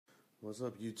What's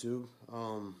up, YouTube?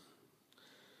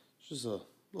 It's just a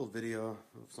little video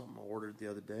of something I ordered the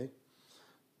other day.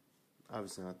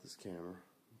 Obviously not this camera.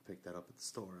 Picked that up at the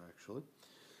store, actually.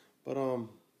 But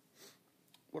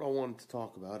what I wanted to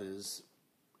talk about is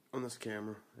on this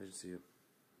camera. As you see, I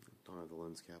don't have the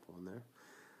lens cap on there,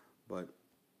 but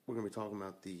we're going to be talking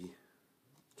about the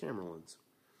camera lens.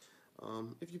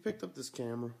 If you picked up this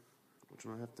camera, which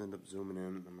I'm going to have to end up zooming in,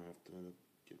 I'm going to have to end up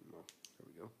getting my, there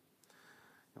we go.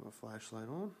 Got my flashlight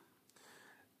on.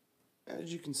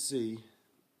 As you can see,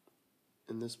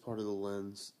 in this part of the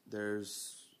lens,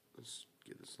 let's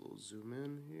get this little zoom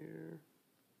in here.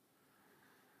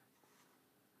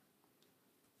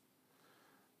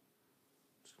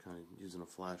 Just kind of using a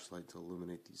flashlight to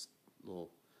illuminate these little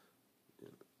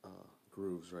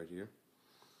grooves right here.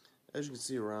 As you can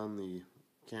see around the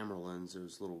camera lens,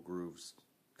 there's little grooves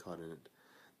cut in it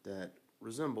that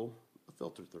resemble a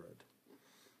filter thread.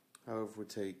 However, if we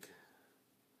take,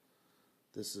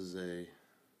 this is a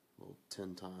little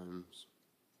 10 times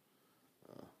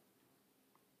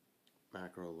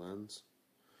macro lens.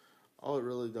 All it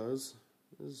really does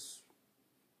is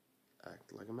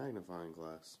act like a magnifying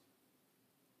glass.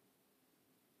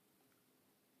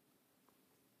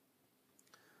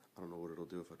 I don't know what it'll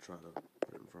do if I try to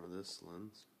put it in front of this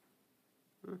lens.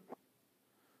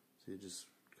 See, it just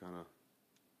kind of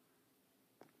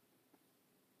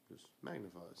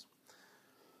magnifies.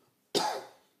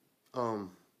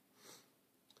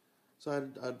 So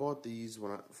I bought these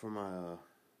for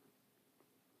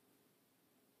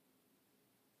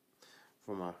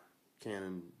my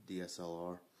Canon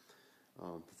DSLR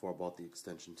before I bought the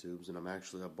extension tubes, and I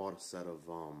bought a set of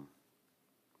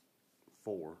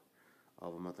 4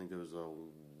 of them. I think there was a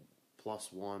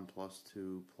 +1,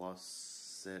 +2,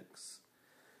 +6,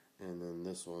 and then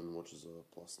this one, which is a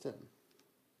 +10.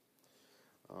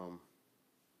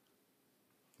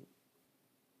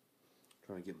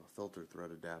 Trying to get my filter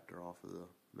thread adapter off of the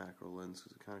macro lens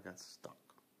because it kind of got stuck.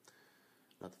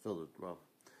 Not the filter, well.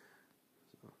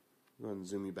 So, go ahead and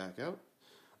zoom you back out.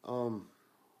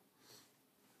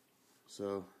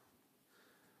 So,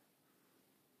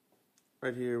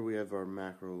 right here we have our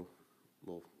macro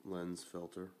little lens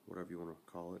filter, whatever you want to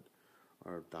call it,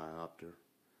 our diopter.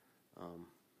 I don't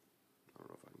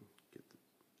know if I can get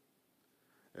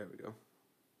there we go.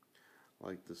 I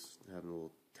like this, having a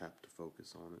little tap to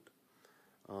focus on it.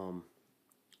 I'm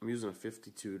using a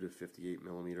 52 to 58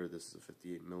 millimeter. This is a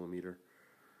 58 millimeter.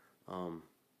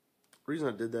 Reason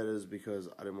I did that is because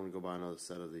I didn't want to go buy another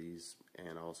set of these,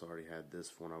 and I also already had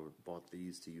this when I bought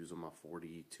these to use on my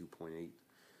 40 2.8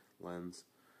 lens.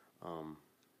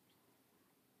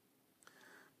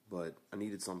 But I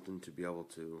needed something to be able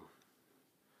to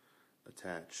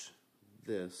attach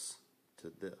this to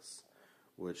this,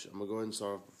 which I'm gonna go ahead and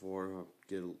start off before I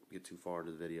get too far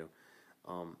into the video.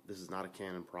 This is not a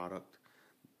Canon product.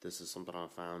 This is something I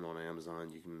found on Amazon.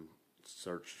 You can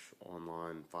search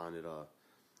online, find it.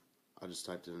 I just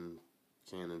typed in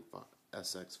Canon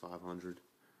SX500,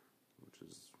 which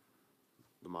is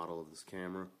the model of this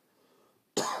camera,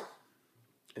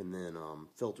 and then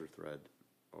filter thread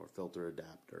or filter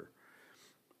adapter.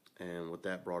 And what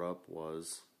that brought up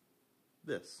was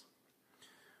this,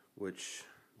 which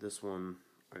this one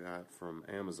I got from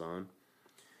Amazon.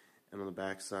 And on the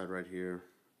back side right here,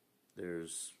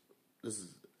 this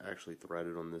is actually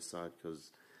threaded on this side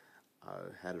because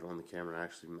I had it on the camera.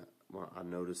 I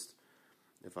noticed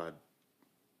if I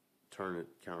turn it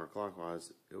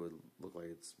counterclockwise, it would look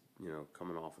like it's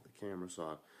coming off of the camera. So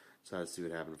I decided to see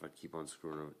what happened if I keep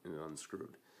unscrewing it, and it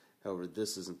unscrewed. However,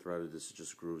 this isn't threaded. This is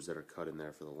just grooves that are cut in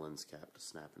there for the lens cap to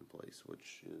snap in place,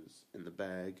 which is in the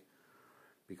bag.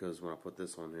 Because when I put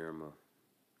this on here,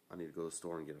 I need to go to the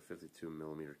store and get a 52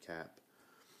 millimeter cap,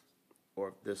 or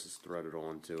if this is threaded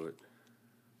onto it,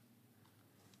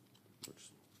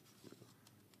 which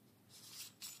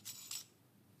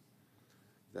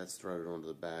that's threaded onto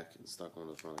the back and stuck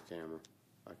onto the front of the camera,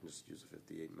 I can just use a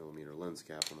 58 millimeter lens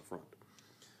cap on the front.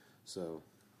 So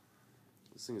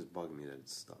this thing is bugging me that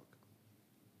it's stuck.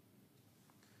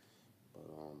 But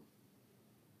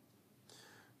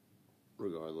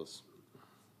regardless.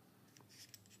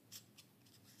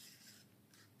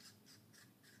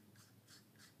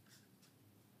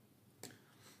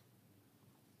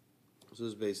 So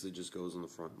this basically just goes on the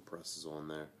front and presses on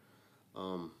there.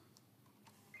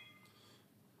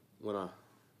 When I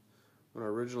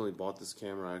originally bought this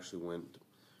camera, I actually went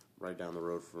right down the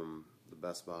road from the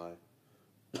Best Buy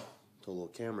to a little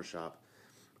camera shop,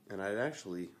 and I had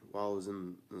actually, while I was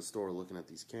in the store looking at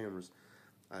these cameras,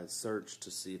 I had searched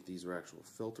to see if these were actual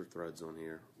filter threads on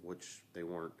here, which they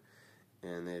weren't,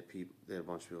 and they had a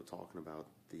bunch of people talking about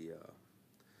the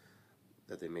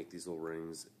that they make these little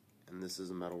rings, and this is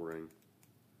a metal ring.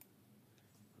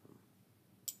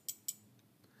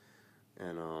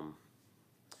 And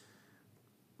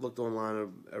looked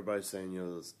online, everybody's saying, you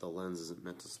know, the lens isn't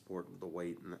meant to support the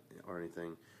weight or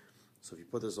anything. So if you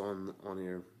put this on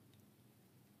here,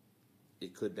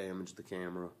 it could damage the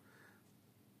camera.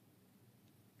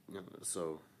 You know,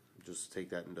 so just take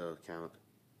that into account.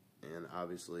 And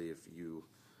obviously, if you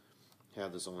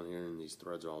have this on here and these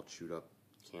threads are all chewed up,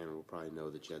 Canon will probably know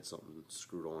that you had something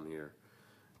screwed on here,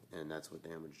 and that's what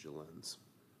damaged your lens.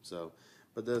 So,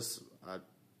 but this, I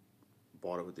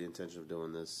bought it with the intention of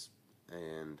doing this,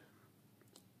 and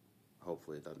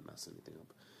hopefully it doesn't mess anything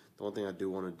up. The one thing I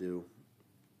do want to do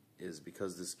is,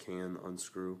 because this can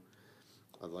unscrew,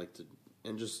 I'd like to,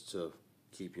 and just to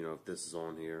keep, you know, if this is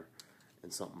on here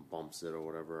and something bumps it or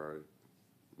whatever, or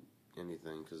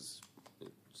anything, because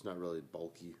it's not really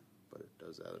bulky, but it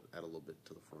does add a little bit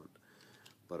to the front.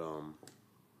 But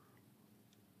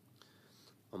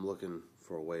I'm looking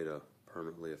for a way to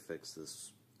permanently affix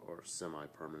this, or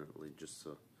semi-permanently, just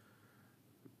to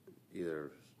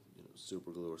either, you know,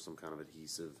 super glue or some kind of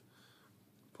adhesive,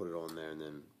 put it on there and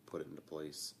then put it into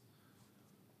place.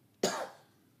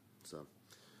 So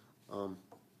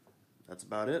that's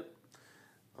about it.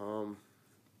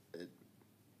 It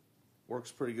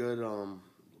works pretty good.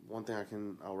 One thing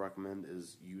I'll recommend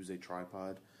is use a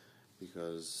tripod,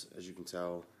 because as you can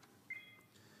tell,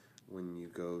 when you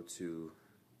go to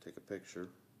take a picture,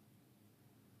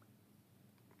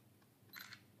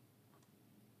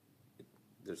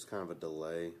 there's kind of a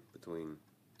delay between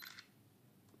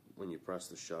when you press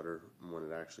the shutter and when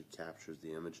it actually captures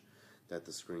the image, that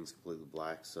the screen's completely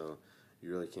black, so you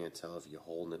really can't tell if you're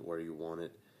holding it where you want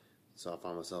it. So I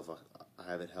find myself, I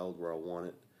have it held where I want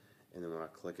it, and then when I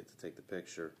click it to take the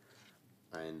picture,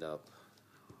 I end up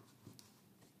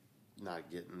not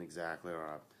getting exactly,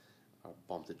 or I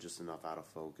bumped it just enough out of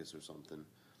focus or something.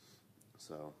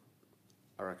 So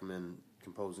I recommend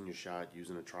composing your shot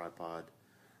using a tripod.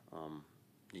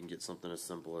 You can get something as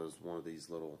simple as one of these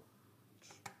little,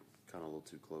 kind of a little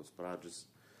too close, but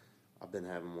I've been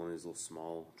having one of these little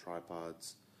small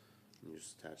tripods. You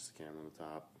just attach the camera on the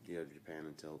top. You have your pan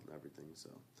and tilt and everything. So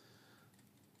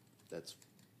that's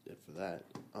it for that.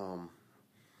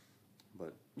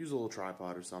 But use a little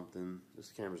tripod or something.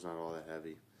 This camera's not all that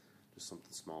heavy. Just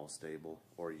something small, stable.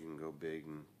 Or you can go big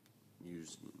and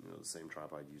use, you know, the same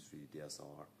tripod you use for your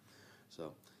DSLR.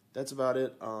 So that's about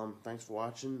it. Thanks for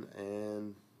watching.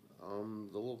 And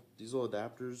these little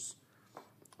adapters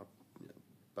are, you know,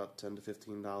 about $10 to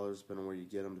 $15, depending on where you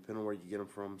get them. Depending on where you get them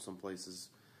from, some places,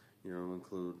 you know,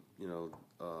 include, you know,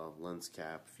 lens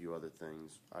cap, a few other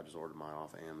things. I just ordered mine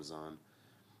off Amazon,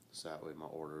 so that way my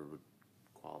order would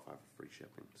qualify for free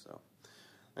shipping. So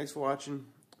thanks for watching,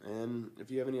 and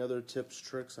if you have any other tips,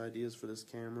 tricks, ideas for this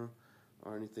camera,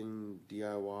 or anything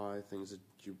DIY, things that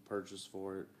you purchased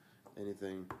for it,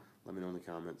 anything, let me know in the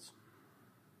comments.